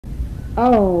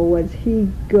Oh, was he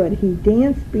good. He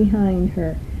danced behind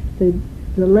her. The,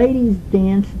 the ladies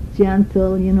danced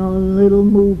gentle, little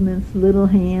movements, little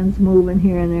hands moving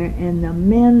here and there. And the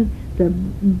men, the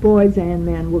boys and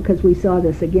men, because we saw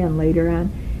this again later on,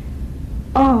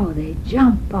 oh, they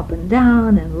jump up and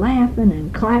down and laughing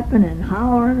and clapping and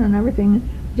hollering and everything.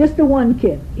 Just the one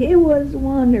kid. He was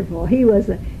wonderful.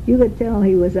 You could tell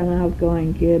he was an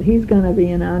outgoing kid. He's going to be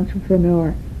an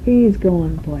entrepreneur. He's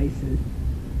going places.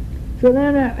 So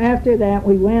then after that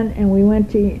we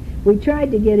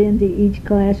tried to get into each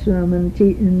classroom, and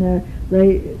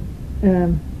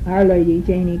Our Lady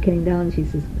Janie came down and she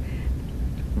says,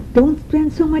 don't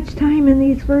spend so much time in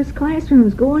these first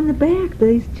classrooms. Go in the back.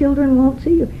 These children won't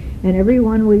see you. And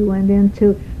everyone we went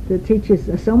into, the teachers,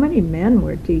 so many men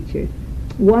were teachers.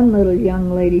 One little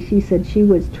young lady, she said she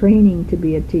was training to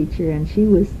be a teacher, and she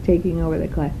was taking over the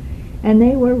class. And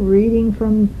they were reading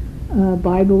from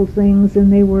Bible things,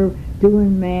 and they were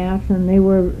doing math, and they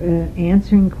were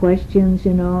answering questions,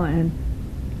 and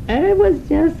it was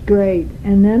just great.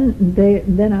 And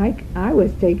then I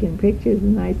was taking pictures,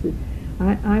 and I said,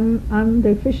 I'm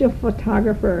the official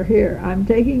photographer here. I'm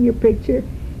taking your picture,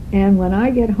 and when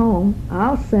I get home,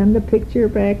 I'll send the picture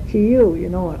back to you.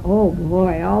 Oh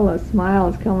boy, all the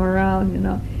smiles come around,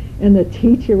 and the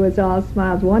teacher was all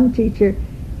smiles. One teacher,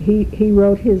 he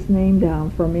wrote his name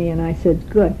down for me, and I said,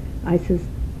 good. I says,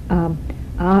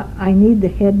 I need the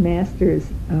headmaster's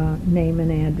name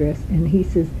and address, and he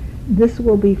says, this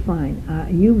will be fine.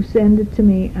 You send it to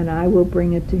me, and I will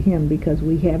bring it to him, because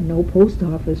we have no post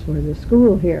office for the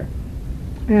school here.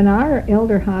 And our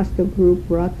elder hostel group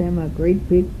brought them a great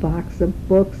big box of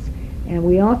books, and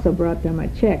we also brought them a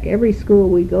check. Every school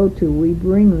we go to, we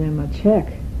bring them a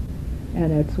check,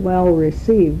 and it's well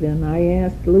received. And I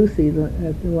asked Lucy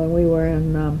when we were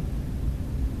in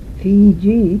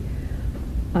Fiji,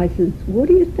 I said, what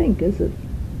do you think? Is it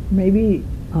maybe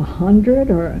 100?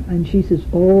 And she says,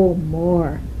 oh,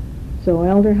 more. So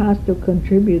Elder Hostel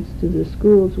contributes to the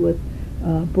schools with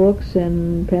books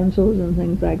and pencils and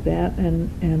things like that,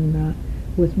 and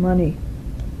with money.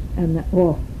 And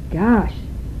oh gosh,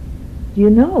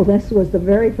 this was the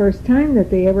very first time that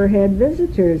they ever had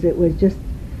visitors. It was just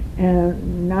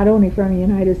not only from the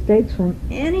United States, from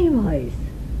any place.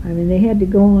 I mean, they had to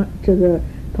go to the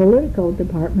political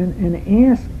department and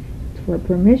ask for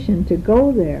permission to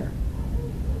go there.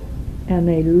 And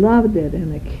they loved it,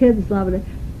 and the kids loved it.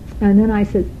 And then I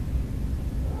said,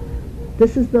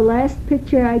 this is the last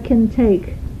picture I can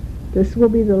take. This will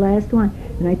be the last one.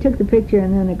 And I took the picture,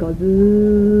 and then it goes,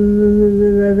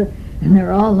 and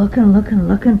they're all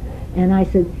looking. And I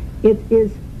said, it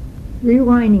is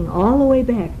rewinding all the way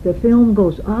back. The film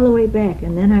goes all the way back.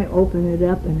 And then I opened it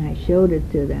up, and I showed it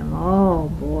to them. Oh,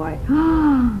 boy.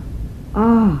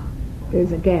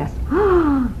 There's a gasp.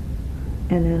 And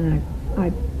then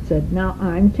I said, now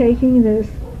I'm taking this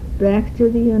back to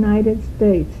the United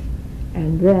States,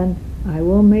 and then I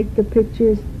will make the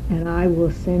pictures, and I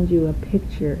will send you a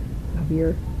picture of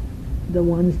the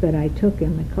ones that I took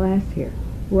in the class here.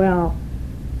 Well,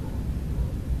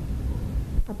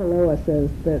 Papaloa says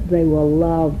that they will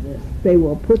love this. They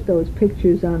will put those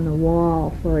pictures on the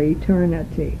wall for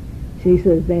eternity. She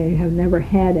says they have never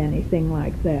had anything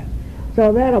like that.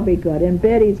 So that'll be good. And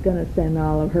Betty's going to send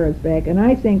all of hers back. And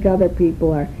I think other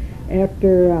people are,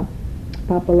 after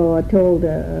Papaloa told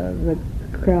the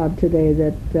crowd today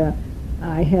that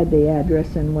I had the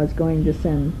address and was going to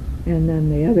send, and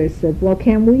then the others said, well,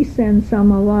 can we send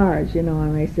some of ours, and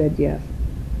I said yes.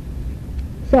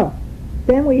 So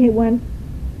then we went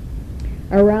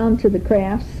around to the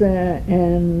crafts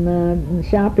and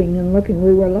shopping and looking.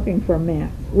 We were looking for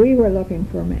mats.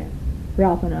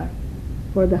 Ralph and I,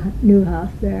 for the new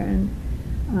house there,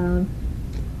 and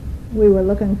we were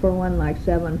looking for one like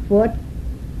 7 foot,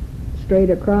 straight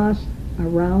across, a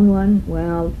round one.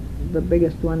 Well, the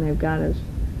biggest one they've got is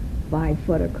 5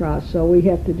 foot across, so we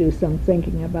have to do some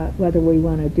thinking about whether we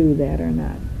want to do that or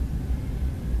not.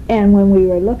 And when we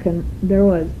were looking, there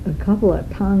was a couple of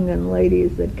Tongan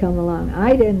ladies that come along.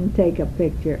 I didn't take a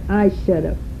picture. I should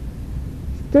have.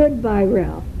 Stood by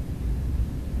Ralph.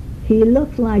 He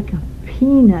looked like a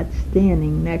peanut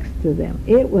standing next to them.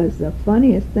 It was the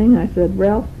funniest thing. I said,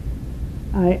 Ralph,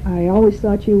 I always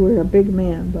thought you were a big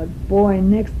man, but boy,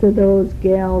 next to those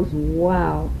gals,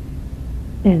 wow.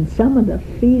 And some of the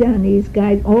feet on these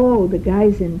guys, the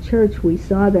guys in church, we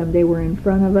saw them. They were in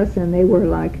front of us, and they were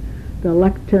like the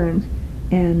lecterns,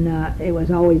 and it was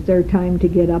always their time to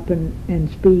get up and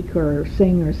speak or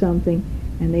sing or something,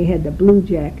 and they had the blue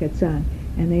jackets on,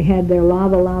 and they had their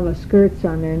lava skirts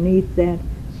underneath that,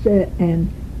 and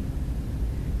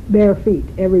bare feet.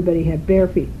 Everybody had bare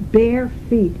feet.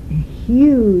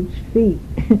 huge feet,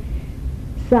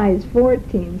 size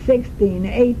 14, 16,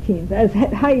 18, as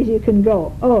high as you can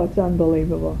go. Oh, it's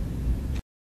unbelievable.